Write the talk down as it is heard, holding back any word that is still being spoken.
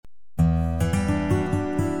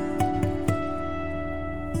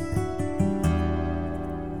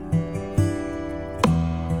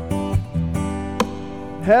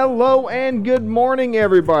Hello and good morning,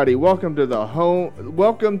 everybody. Welcome to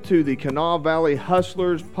the Kanawha Valley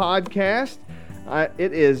Hustlers podcast.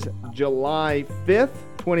 It is July 5th,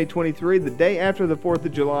 2023, the day after the 4th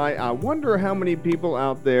of July. I wonder how many people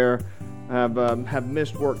out there have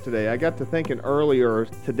missed work today. I got to thinking earlier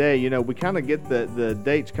today, we kind of get the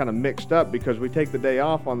dates kind of mixed up because we take the day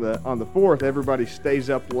off on the 4th. Everybody stays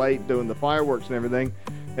up late doing the fireworks and everything,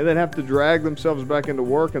 and then have to drag themselves back into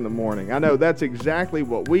work in the morning. I know that's exactly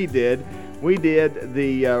what we did. We did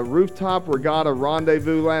the Rooftop Regatta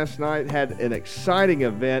Rendezvous last night, had an exciting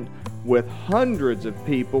event with hundreds of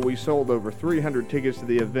people. We sold over 300 tickets to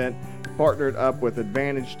the event, partnered up with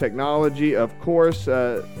Advantage Technology, of course,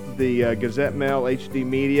 the Gazette Mail, HD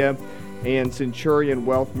Media, and Centurion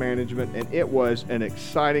Wealth Management, and it was an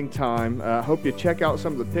exciting time. Hope you check out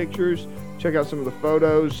some of the pictures, check out some of the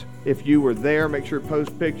photos. If you were there, make sure to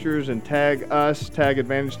post pictures and tag us, tag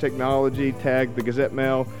Advantage Technology, tag the Gazette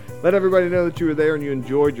Mail. Let everybody know that you were there and you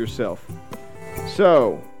enjoyed yourself.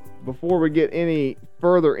 So, before we get any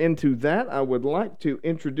further into that, I would like to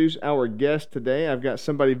introduce our guest today. I've got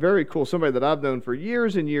somebody very cool, somebody that I've known for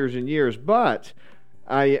years and years and years, but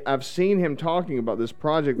I've seen him talking about this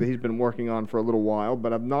project that he's been working on for a little while,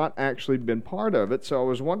 but I've not actually been part of it, so I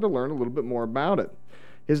was wanting to learn a little bit more about it.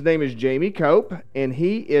 His name is Jamie Cope, and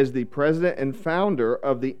he is the president and founder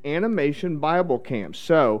of the Animation Bible Camp.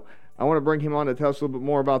 So I want to bring him on to tell us a little bit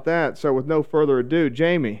more about that. So with no further ado,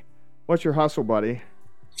 Jamie, what's your hustle, buddy?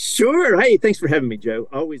 Sure. Hey, thanks for having me, Joe.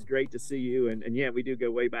 Always great to see you. And yeah, we do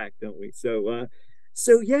go way back, don't we? And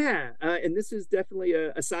this is definitely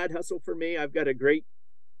a side hustle for me. I've got a great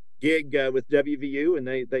gig with WVU, and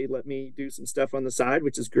they let me do some stuff on the side,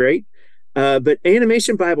 which is great. But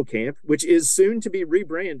Animation Bible Camp, which is soon to be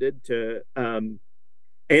rebranded to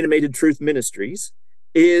Animated Truth Ministries,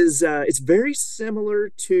 it's very similar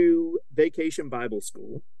to Vacation Bible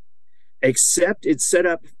School, except it's set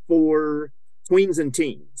up for tweens and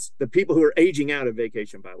teens, the people who are aging out of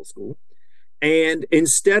Vacation Bible School. And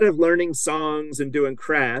instead of learning songs and doing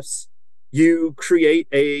crafts, you create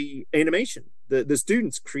a animation. The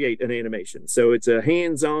students create an animation. So it's a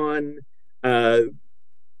hands-on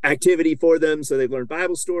activity for them. So they learn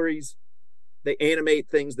Bible stories. They animate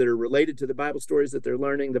things that are related to the Bible stories that they're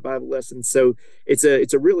learning, the Bible lessons. So it's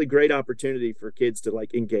a really great opportunity for kids to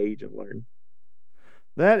engage and learn.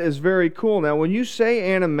 That is very cool. Now, when you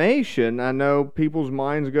say animation, I know people's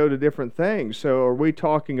minds go to different things. So are we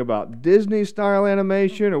talking about Disney-style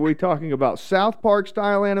animation? Are we talking about South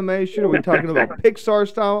Park-style animation? Are we talking about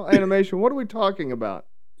Pixar-style animation? What are we talking about?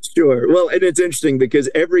 Sure. Well, and it's interesting because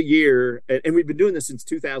every year, and we've been doing this since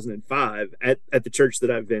 2005 at the church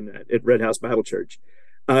that I've been at Red House Bible Church.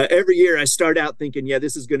 Every year I start out thinking, yeah,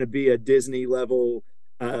 this is going to be a Disney-level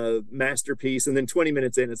masterpiece, and then 20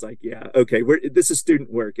 minutes in it's like, yeah, okay, this is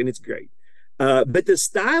student work, and it's great. But the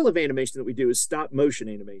style of animation that we do is stop motion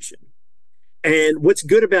animation, and what's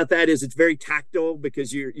good about that is it's very tactile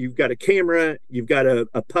because you've got a camera, you've got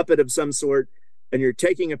a puppet of some sort, and you're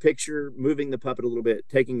taking a picture, moving the puppet a little bit,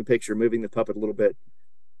 taking a picture, moving the puppet a little bit.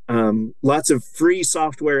 Lots of free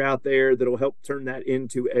software out there that'll help turn that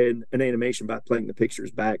into an animation by playing the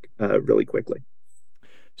pictures back really quickly.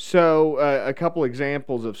 So a couple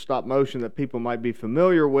examples of stop motion that people might be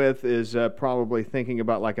familiar with is probably thinking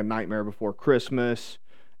about like A Nightmare Before Christmas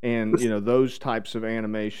and, those types of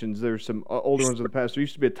animations. There's some older ones in the past. There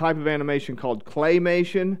used to be a type of animation called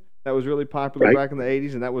claymation that was really popular back in the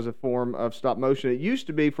 80s, and that was a form of stop motion. It used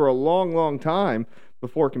to be for a long, long time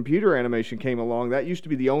before computer animation came along. That used to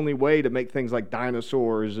be the only way to make things like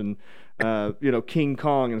dinosaurs and, King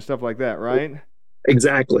Kong and stuff like that, right?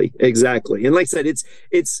 Exactly. And like I said,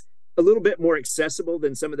 it's a little bit more accessible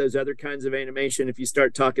than some of those other kinds of animation. If you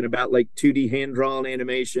start talking about like 2D hand-drawn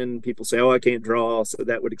animation, people say, "Oh, I can't draw," so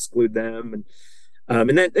that would exclude them.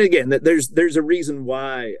 And that again, there's a reason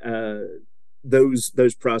why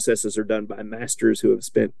those processes are done by masters who have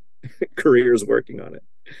spent careers working on it.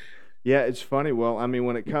 Yeah, it's funny. Well, I mean,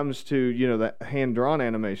 when it comes to, that hand-drawn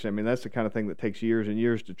animation, I mean, that's the kind of thing that takes years and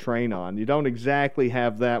years to train on. You don't exactly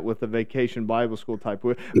have that with the Vacation Bible School type.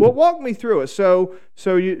 Well, walk me through it. So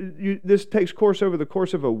this takes course over the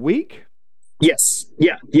course of a week? Yes.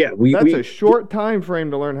 Yeah. That's a short time frame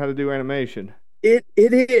to learn how to do animation. It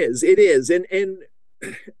is. And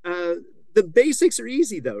the basics are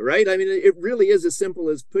easy though, right? I mean, it really is as simple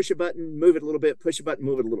as push a button, move it a little bit, push a button,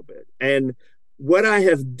 move it a little bit. And what I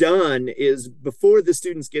have done is before the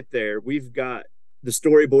students get there, we've got the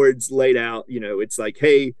storyboards laid out. It's like,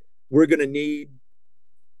 hey, we're going to need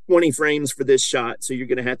 20 frames for this shot. So you're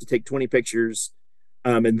going to have to take 20 pictures.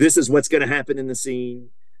 And this is what's going to happen in the scene.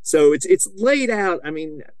 So it's laid out. I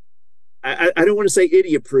mean, I don't want to say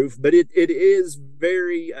idiot proof, but it is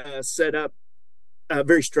very set up,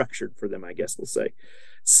 very structured for them, I guess we'll say.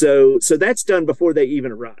 So that's done before they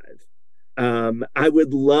even arrive. I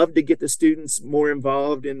would love to get the students more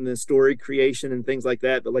involved in the story creation and things like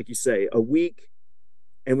that. But like you say, a week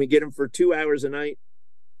and we get them for 2 hours a night.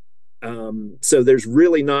 So there's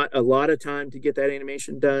really not a lot of time to get that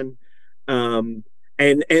animation done. And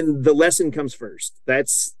the lesson comes first.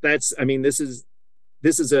 That's I mean, this is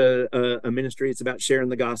a ministry. It's about sharing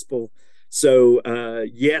the gospel. So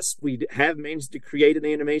yes, we have managed to create an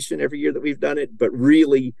animation every year that we've done it, but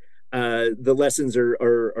really the lessons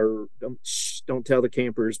are don't tell the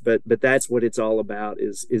campers, but that's what it's all about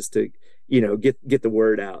is to get the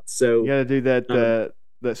word out. You So got to do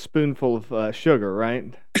that spoonful of sugar,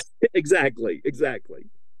 right? exactly.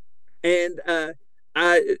 And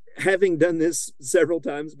I having done this several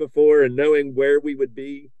times before and knowing where we would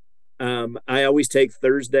be, I always take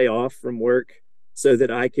Thursday off from work so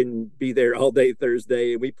that I can be there all day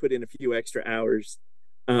Thursday, and we put in a few extra hours.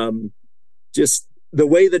 Um, just the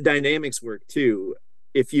way the dynamics work too.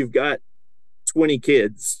 If you've got 20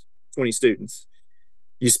 kids, 20 students,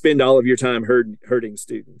 you spend all of your time herding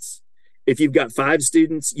students. If you've got 5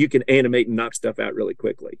 students, you can animate and knock stuff out really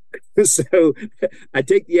quickly. So I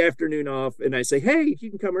take the afternoon off and I say, hey, if you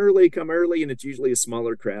can come early. And it's usually a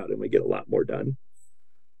smaller crowd and we get a lot more done.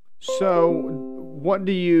 So, what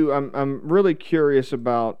do you? I'm really curious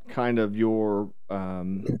about kind of your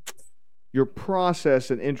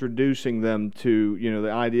process in introducing them to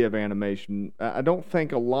the idea of animation. I don't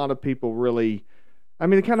think a lot of people really. I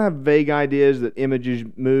mean, they kind of have vague ideas that images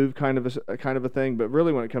move, kind of a thing. But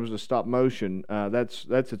really, when it comes to stop motion, that's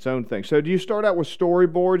its own thing. So, do you start out with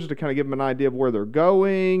storyboards to kind of give them an idea of where they're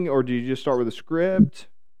going, or do you just start with a script?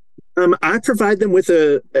 I provide them with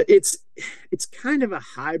it's kind of a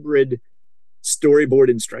hybrid storyboard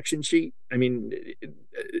instruction sheet. I mean,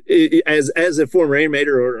 as a former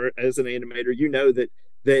animator or as an animator, you know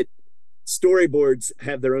that storyboards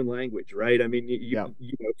have their own language, right? I mean, Yeah.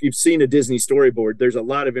 if you've seen a Disney storyboard, there's a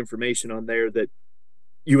lot of information on there that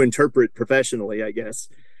you interpret professionally, I guess.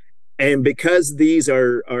 And because these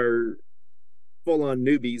are full on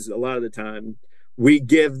newbies, a lot of the time we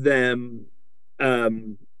give them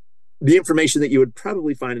um, the information that you would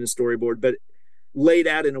probably find in a storyboard, but laid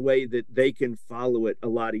out in a way that they can follow it a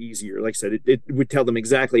lot easier. Like I said, it would tell them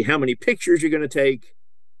exactly how many pictures you're going to take,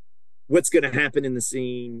 what's going to happen in the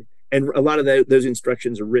scene. And a lot of those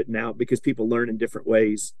instructions are written out because people learn in different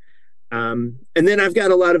ways. And then I've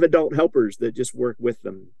got a lot of adult helpers that just work with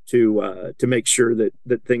them to make sure that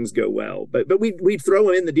things go well. But we throw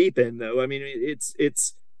them in the deep end though. I mean,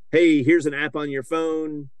 it's hey, here's an app on your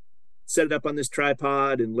phone, set it up on this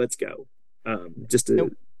tripod, and let's go. Just Now,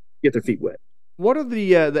 to get their feet wet. what are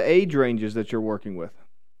the age ranges that you're working with?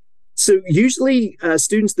 So usually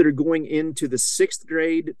students that are going into the 6th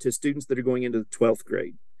grade to students that are going into the 12th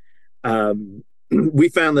grade. We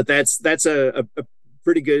found that that's a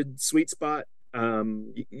pretty good sweet spot.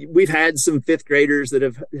 We've had some 5th graders that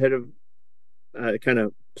have kind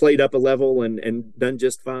of played up a level and done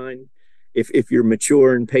just fine. If you're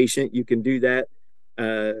mature and patient, you can do that.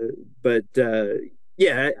 But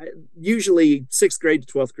yeah, usually 6th grade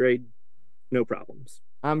to 12th grade, no problems.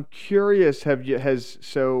 I'm curious. Have you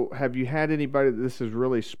had anybody that this has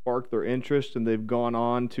really sparked their interest and they've gone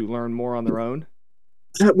on to learn more on their own?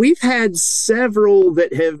 We've had several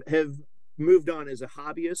that have moved on as a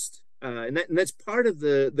hobbyist, and that's part of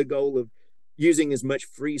the goal of using as much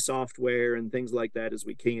free software and things like that as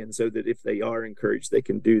we can, so that if they are encouraged, they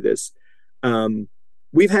can do this. Um,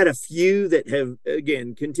 we've had a few that have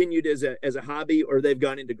again continued as a hobby, or they've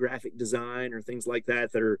gone into graphic design or things like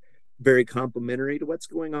that that are very complementary to what's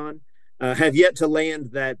going on. Have yet to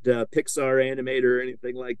land that Pixar animator or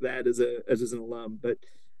anything like that as an alum, but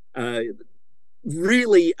uh,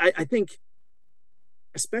 really, I think,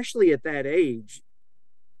 especially at that age,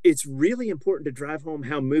 it's really important to drive home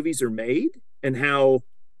how movies are made and how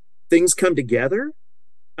things come together.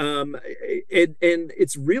 And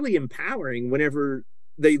it's really empowering whenever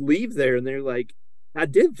they leave there and they're like, I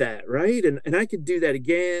did that, right? And I could do that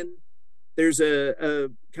again. There's a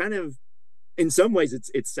kind of, in some ways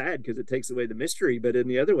it's sad because it takes away the mystery, but in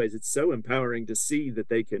the other ways it's so empowering to see that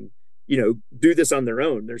they can do this on their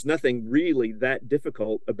own. There's nothing really that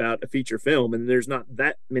difficult about a feature film, and there's not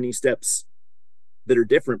that many steps that are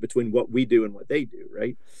different between what we do and what they do,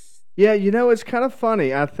 right? Yeah, it's kind of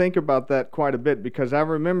funny. I think about that quite a bit because I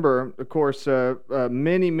remember, of course,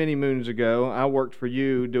 many, many moons ago, I worked for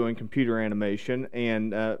you doing computer animation,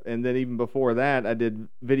 and then even before that, I did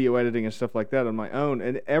video editing and stuff like that on my own,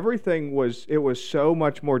 and it was so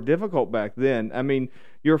much more difficult back then. I mean,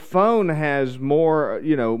 your phone has more,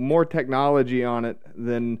 more technology on it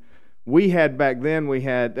than we had back then.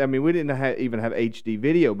 I mean, we didn't even have HD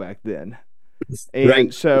video back then. And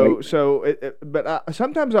Right, right. but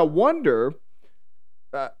sometimes I wonder,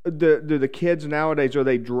 do the kids nowadays, are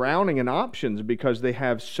they drowning in options because they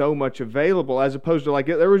have so much available as opposed to like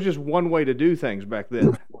there was just one way to do things back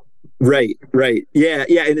then. Right, right. Yeah,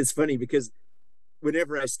 yeah. And it's funny because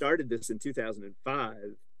whenever I started this in 2005,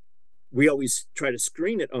 we always try to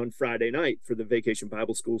screen it on Friday night for the Vacation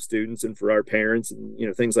Bible School students and for our parents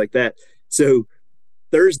and things like that. So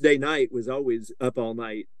Thursday night was always up all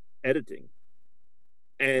night editing.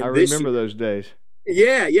 I And this year, remember those days.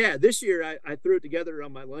 yeah, yeah, this year I threw it together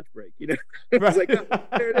on my lunch break. I was Right. like, oh,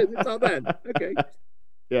 there it is, it's all done. Okay.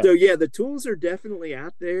 Yeah. So yeah, the tools are definitely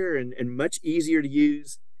out there and much easier to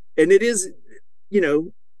use. And it is, you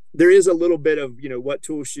know, there is a little bit of, what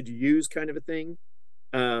tools should you use kind of a thing.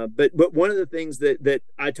 But one of the things that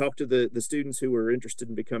I talk to the students who are interested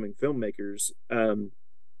in becoming filmmakers,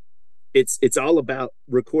 it's all about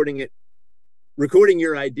recording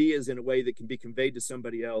your ideas in a way that can be conveyed to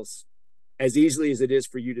somebody else as easily as it is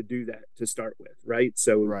for you to do that to start with, right?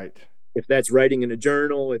 So Right. if that's writing in a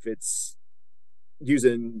journal, if it's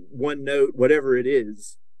using OneNote, whatever it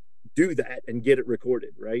is, do that and get it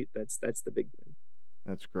recorded, right? That's the big thing.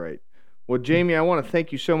 That's great. Well, Jamie, I want to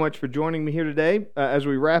thank you so much for joining me here today. As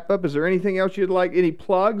we wrap up, is there anything else you'd like, any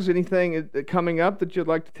plugs, anything coming up that you'd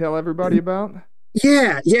like to tell everybody about?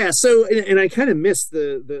 Yeah, yeah. So, and I kind of missed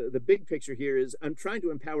the big picture here is I'm trying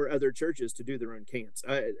to empower other churches to do their own camps.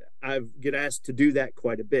 I get asked to do that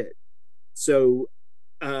quite a bit. So,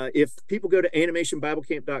 if people go to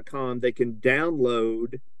animationbiblecamp.com, they can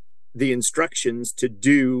download the instructions to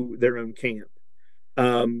do their own camp.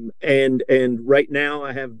 And right now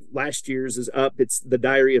I have last year's is up. It's the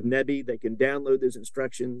Diary of Nebi. They can download those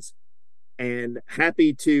instructions, and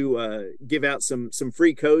happy to give out some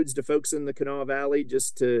free codes to folks in the Kanawha Valley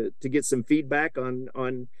just to get some feedback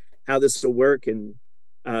on how this will work, and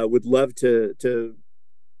would love to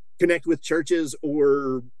connect with churches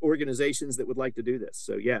or organizations that would like to do this.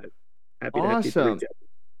 So yeah, happy to have people reach Awesome. out.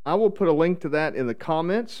 I will put a link to that in the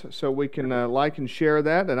comments so we can like and share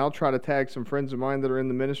that, and I'll try to tag some friends of mine that are in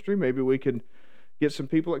the ministry. Maybe we could get some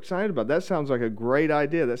people excited about it. That. Sounds like a great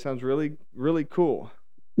idea. That sounds really, really cool.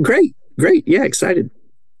 Great, great, yeah, excited.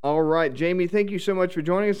 All right, Jamie, thank you so much for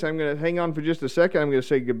joining us. I'm going to hang on for just a second. I'm going to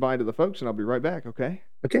say goodbye to the folks, and I'll be right back, okay?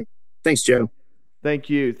 Okay, thanks, Joe.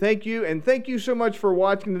 Thank you. Thank you. And thank you so much for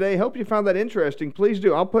watching today. Hope you found that interesting. Please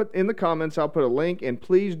do. I'll put in the comments, I'll put a link, and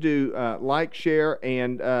please do like, share,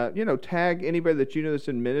 and, tag anybody that you know that's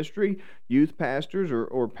in ministry, youth pastors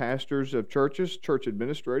or pastors of churches, church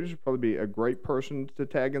administrators would probably be a great person to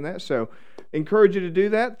tag in that. So encourage you to do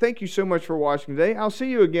that. Thank you so much for watching today. I'll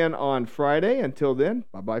see you again on Friday. Until then,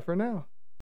 bye-bye for now.